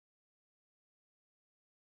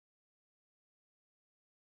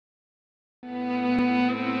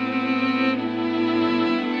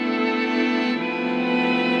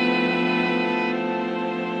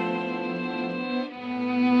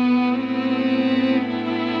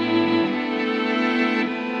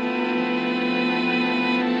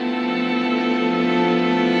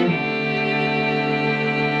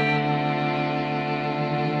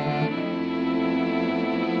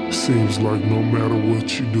Seems like no matter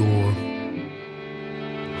what you're doing,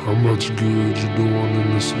 how much good you're doing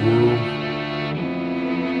in this world,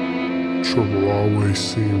 trouble always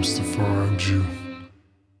seems to find you.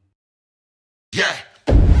 Yeah,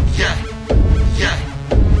 yeah, yeah,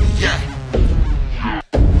 yeah, yeah,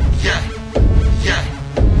 yeah, yeah,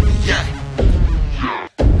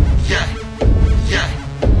 yeah, yeah,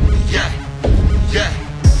 yeah, yeah.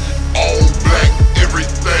 All black,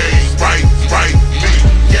 everything, Spike me.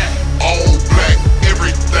 Yeah. All black,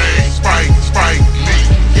 everything, Spike me.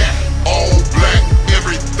 Yeah. All black,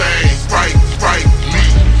 everything, Spike me.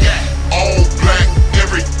 Yeah. All black,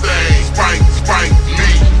 everything, Spike me.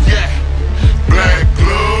 Yeah. Black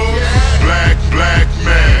gloves, black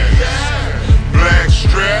mask, black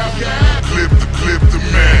strap, clip the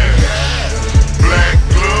mask. Black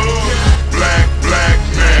gloves, black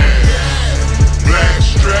mask, black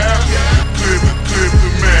strap, clip the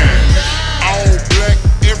mask. All black,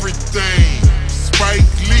 everything,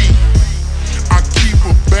 Spike Lee. I keep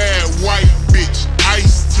a bad white bitch,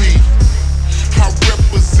 iced tea. I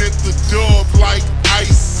represent the dub like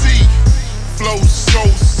Icy. Flow so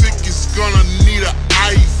sick, it's gonna need an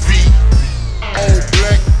IV. All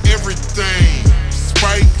black, everything,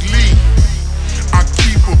 Spike Lee. I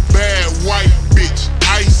keep a bad white bitch,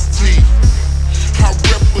 iced tea. I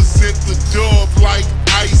represent the dub like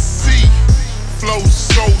Icy. Flow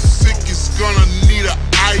so sick, it's gonna need an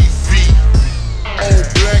IV. All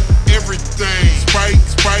black, everything,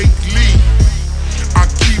 Spike Lee. I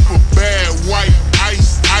keep a bad white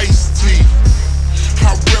iced tea.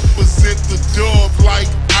 I represent the dub like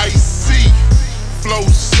Icy. Flow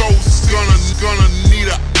so gonna need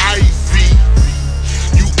an IV.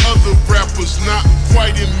 You other rappers not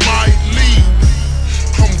quite in my league.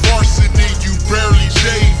 I'm varsity, you barely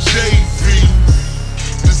JV.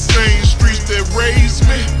 The same streets that raised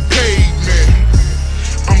me, paid me.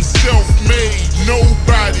 I'm self-made,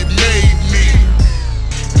 nobody made me.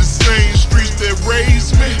 The same streets that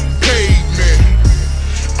raised me, paid me.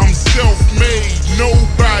 I'm self-made,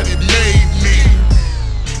 nobody made me.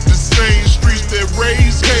 The same streets that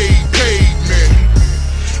raised, paid me.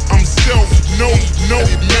 I'm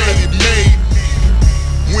nobody made me.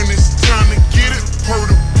 When it's time to get it,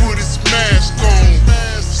 Perty put his mask on.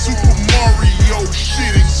 Super Mario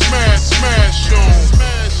shit and smash on.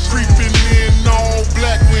 Creeping in all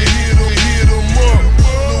black, we hit 'em up.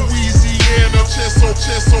 Louisiana, chesto,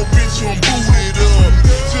 bitch, I'm booted up.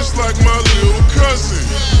 Just like my little cousin,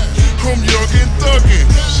 I'm young and thuggin'.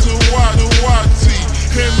 Shawati,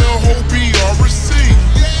 and the whole BRC.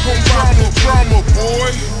 I'm drama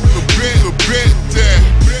boy, the bet that.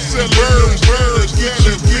 Sell birds, get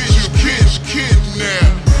your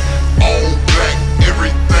kidnapped. All black,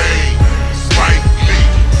 everything, Spike me.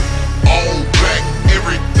 All black,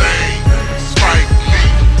 everything, Spike me.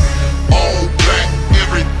 All black,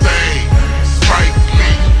 everything, Spike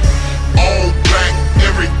me. All black,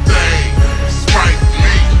 everything, Spike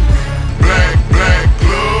me. Black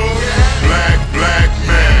gloves, black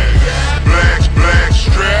mask, black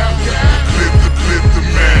strap, clip the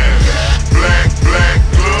mask. Black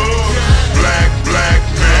gloves, black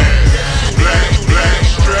mask, black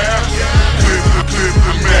strap, clip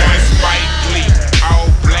the mask. Spike Lee, all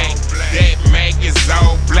black, that mag is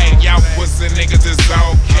all black. Y'all pussy niggas is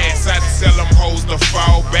all cats. I tell them hoes to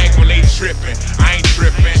fall back when they trippin'. I ain't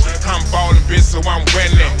trippin', I'm ballin' bitch, so I'm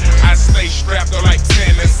winning. I stay strapped up like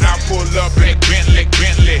tennis. I pull up that Bentley.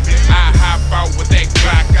 I hop out with that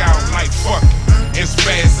Glock out like fuck it. And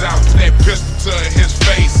spaz out that pistol to his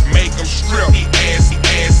face, make him strip. He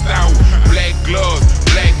assed out. Black gloves,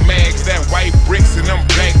 black mags, that white bricks and them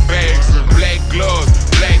black bags. Black gloves,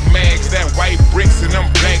 black mags, that white bricks and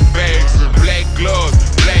them black bags. Black gloves,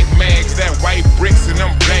 black mags, that white bricks and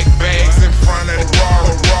them black bags. In front of the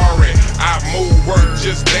Rari, I move work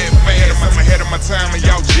just that fast. I'm ahead of my time and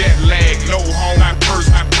y'all jet lag. No home, I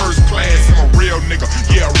first class. I'm a real nigga.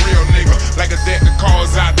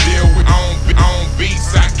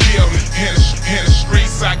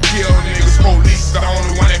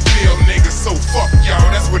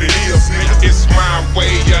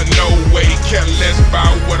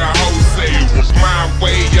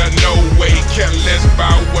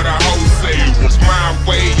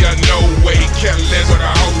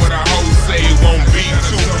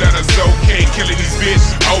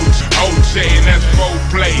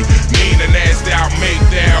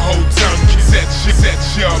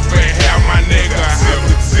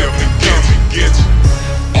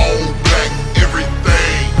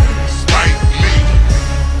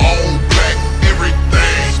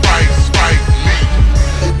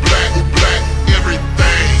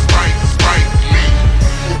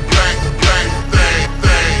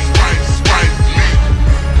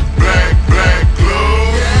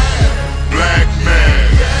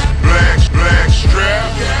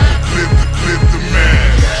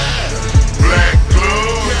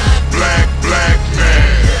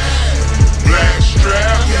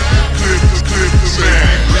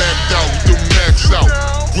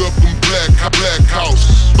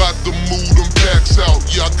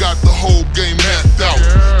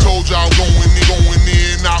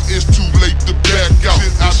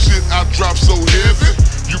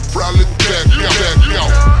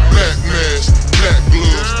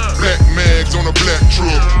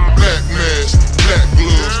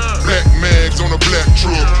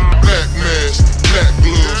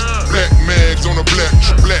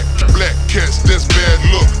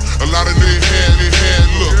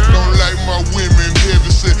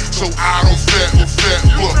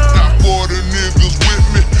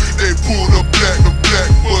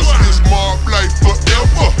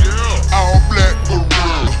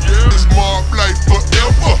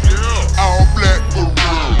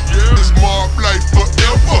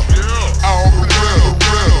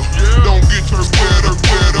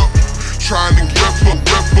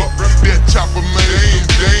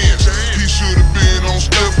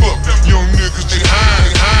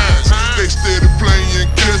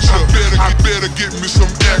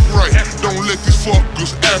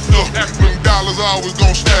 after. Them dollars always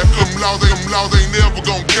gon' stack. Them laws ain't never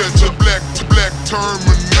gon' catch a black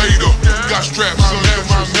Terminator. Got straps under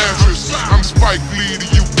my mattress. I'm Spike Lee to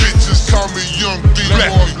you bitches. Call me Young D.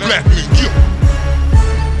 Black me, yeah.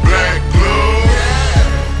 Black glove.